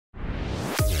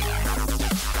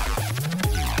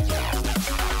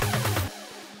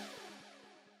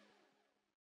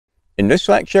In this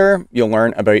lecture, you'll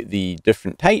learn about the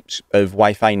different types of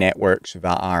Wi-Fi networks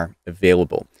that are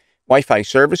available. Wi-Fi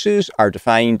services are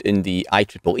defined in the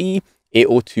IEEE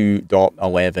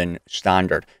 802.11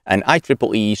 standard, and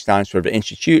IEEE stands for the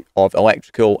Institute of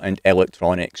Electrical and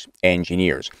Electronics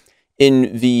Engineers.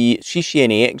 In the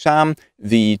CCNA exam,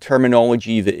 the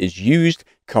terminology that is used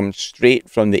comes straight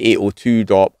from the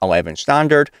 802.11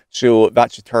 standard, so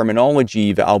that's the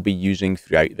terminology that I'll be using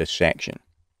throughout this section.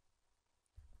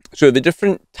 So the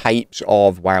different types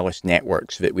of wireless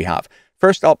networks that we have.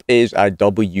 First up is a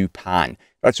WPAN.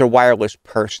 That's a wireless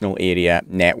personal area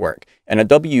network. In a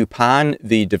WPAN,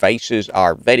 the devices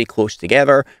are very close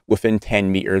together within 10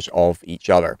 meters of each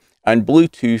other. And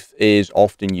Bluetooth is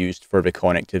often used for the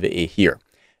connectivity here.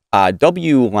 A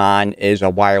WLAN is a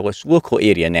wireless local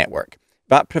area network.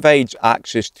 That provides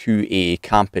access to a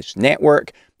campus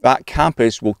network. That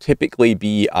campus will typically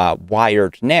be a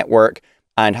wired network,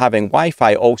 and having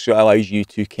Wi-Fi also allows you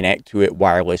to connect to it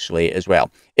wirelessly as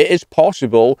well. It is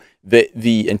possible that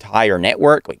the entire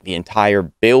network, like the entire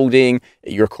building,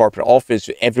 your corporate office,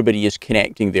 everybody is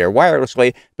connecting there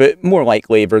wirelessly, but more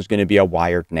likely there's going to be a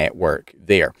wired network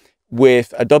there.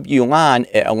 With a WLAN,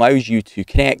 it allows you to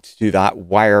connect to that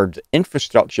wired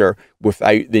infrastructure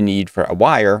without the need for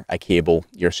a cable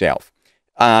yourself.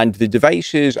 And the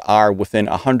devices are within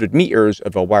 100 meters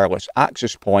of a wireless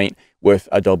access point with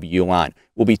a WLAN.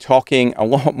 We'll be talking a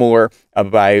lot more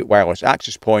about wireless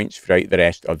access points throughout the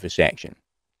rest of the section.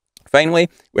 Finally,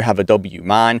 we have a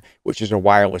WMAN, which is a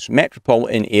wireless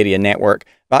metropolitan area network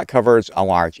that covers a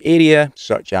large area,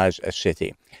 such as a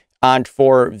city. And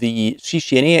for the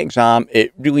CCNA exam,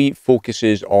 it really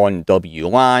focuses on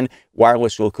WLAN,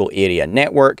 wireless local area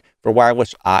network, for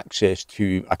wireless access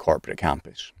to a corporate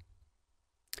campus.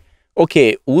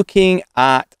 Okay, looking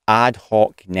at ad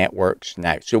hoc networks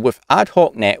now. So with ad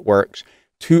hoc networks,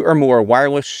 two or more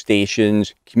wireless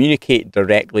stations communicate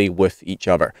directly with each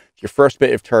other. Your first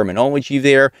bit of terminology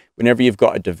there, whenever you've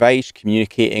got a device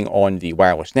communicating on the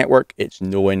wireless network, it's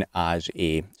known as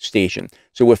a station.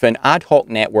 So with an ad hoc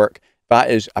network, that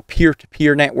is a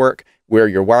peer-to-peer network where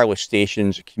your wireless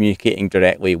stations are communicating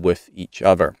directly with each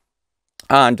other.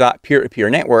 And that peer-to-peer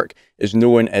network is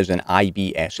known as an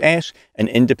IBSS, an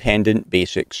Independent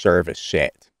Basic Service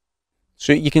Set.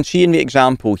 So you can see in the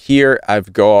example here,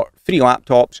 I've got 3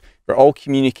 laptops. They're all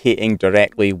communicating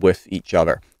directly with each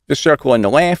other. The circle on the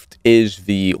left is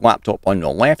the laptop on the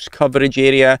left's coverage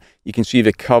area. You can see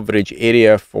the coverage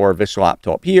area for this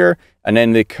laptop here, and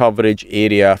then the coverage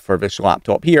area for this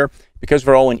laptop here. Because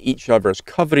they're all in each other's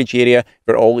coverage area,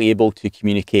 they're all able to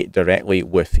communicate directly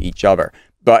with each other.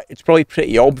 But it's probably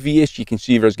pretty obvious. You can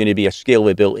see there's going to be a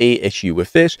scalability issue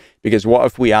with this, because what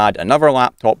if we add another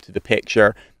laptop to the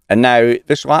picture, and now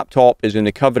this laptop is in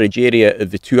the coverage area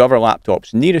of the 2 other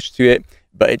laptops nearest to it,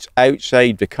 but it's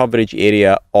outside the coverage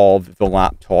area of the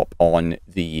laptop on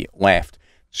the left.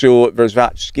 So there's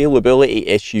that scalability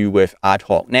issue with ad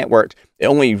hoc networks. It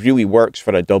only really works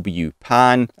for a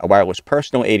WPAN, a wireless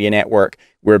personal area network,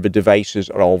 where the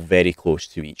devices are all very close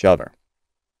to each other.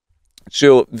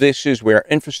 So this is where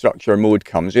infrastructure mode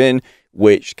comes in,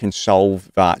 which can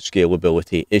solve that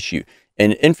scalability issue.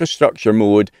 In infrastructure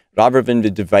mode, rather than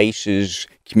the devices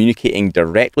communicating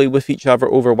directly with each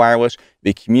other over wireless,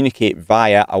 they communicate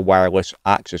via a wireless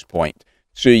access point.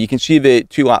 So you can see the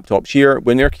 2 laptops here.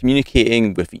 When they're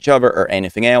communicating with each other or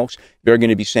anything else, they're going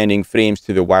to be sending frames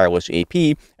to the wireless AP,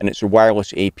 and it's a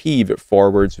wireless AP that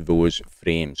forwards those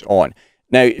frames on.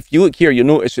 Now, if you look here, you'll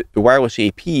notice that the wireless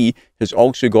AP has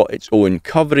also got its own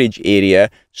coverage area.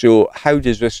 So how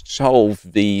does this solve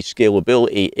the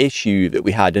scalability issue that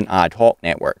we had in ad hoc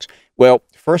networks? Well,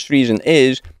 the first reason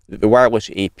is that the wireless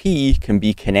AP can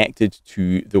be connected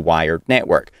to the wired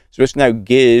network. So this now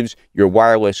gives your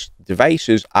wireless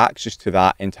devices access to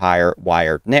that entire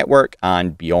wired network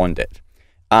and beyond it.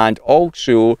 And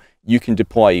also, you can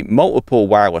deploy multiple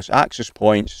wireless access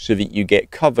points so that you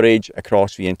get coverage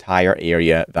across the entire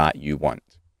area that you want.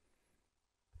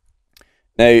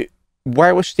 Now,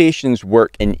 wireless stations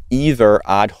work in either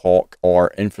ad hoc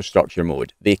or infrastructure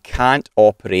mode. They can't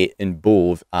operate in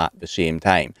both at the same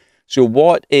time. So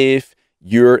what if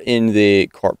you're in the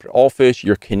corporate office,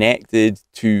 you're connected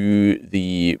to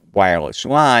the wireless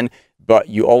LAN, but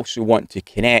you also want to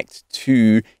connect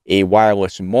to a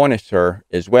wireless monitor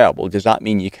as well? Well, does that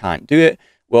mean you can't do it?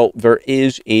 Well, there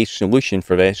is a solution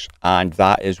for this, and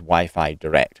that is Wi-Fi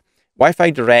Direct. Wi-Fi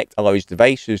Direct allows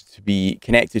devices to be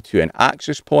connected to an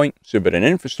access point, so they're in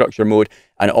infrastructure mode,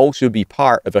 and also be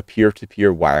part of a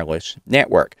peer-to-peer wireless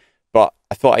network. But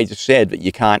I thought I just said that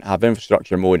you can't have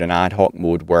infrastructure mode and ad hoc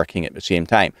mode working at the same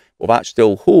time. Well, that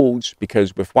still holds,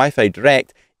 because with Wi-Fi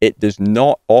Direct, It does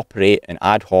not operate in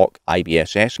ad hoc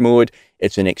IBSS mode.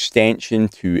 It's an extension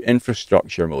to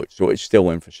infrastructure mode, so it's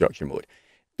still infrastructure mode.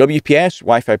 WPS,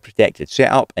 Wi-Fi Protected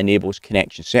Setup, enables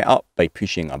connection setup by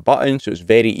pushing a button, so it's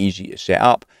very easy to set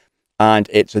up. And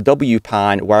it's a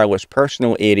WPAN, Wireless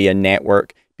Personal Area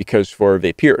Network, because for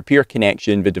the peer-to-peer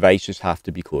connection, the devices have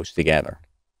to be close together.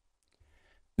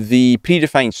 The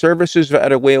predefined services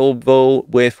that are available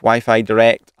with Wi-Fi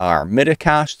Direct are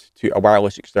Miracast to a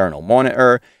wireless external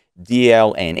monitor.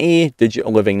 DLNA,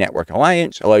 Digital Living Network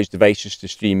Alliance, allows devices to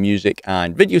stream music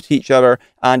and video to each other,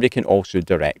 and they can also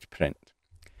direct print.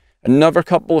 Another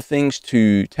couple of things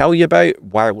to tell you about.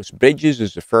 Wireless bridges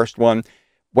is the first one.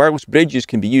 Wireless bridges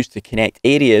can be used to connect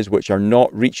areas which are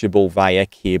not reachable via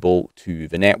cable to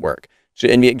the network. So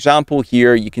in the example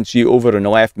here, you can see over on the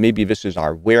left, maybe this is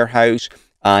our warehouse,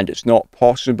 and it's not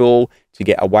possible to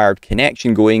get a wired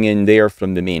connection going in there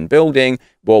from the main building.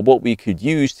 Well, what we could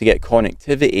use to get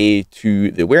connectivity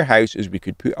to the warehouse is we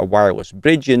could put a wireless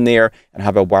bridge in there and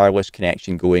have a wireless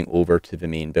connection going over to the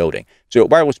main building. So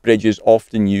wireless bridges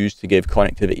often used to give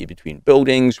connectivity between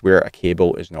buildings where a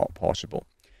cable is not possible.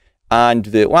 And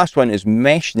the last one is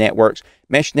mesh networks.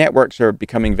 Mesh networks are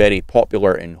becoming very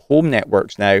popular in home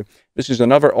networks now. This is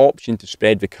another option to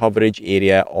spread the coverage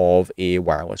area of a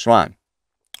wireless LAN.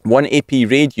 One AP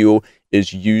radio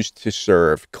is used to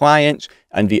serve clients,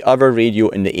 and the other radio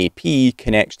in the AP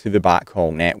connects to the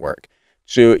backhaul network.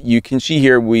 So you can see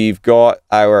here we've got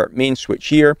our main switch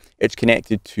here. It's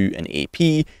connected to an AP,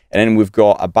 and then we've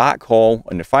got a backhaul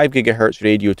on the 5 GHz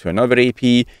radio to another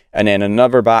AP, and then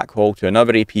another backhaul to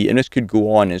another AP, and this could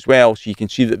go on as well. So you can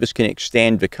see that this can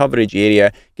extend the coverage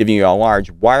area, giving you a large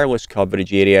wireless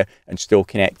coverage area and still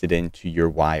connected into your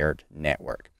wired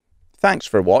network. Thanks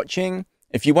for watching.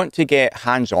 If you want to get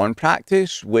hands-on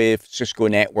practice with Cisco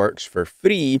networks for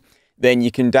free, then you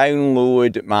can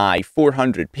download my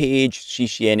 400-page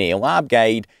CCNA Lab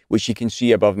Guide, which you can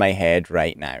see above my head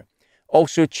right now.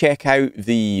 Also, check out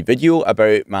the video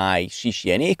about my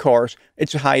CCNA course.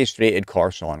 It's the highest rated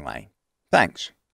course online. Thanks.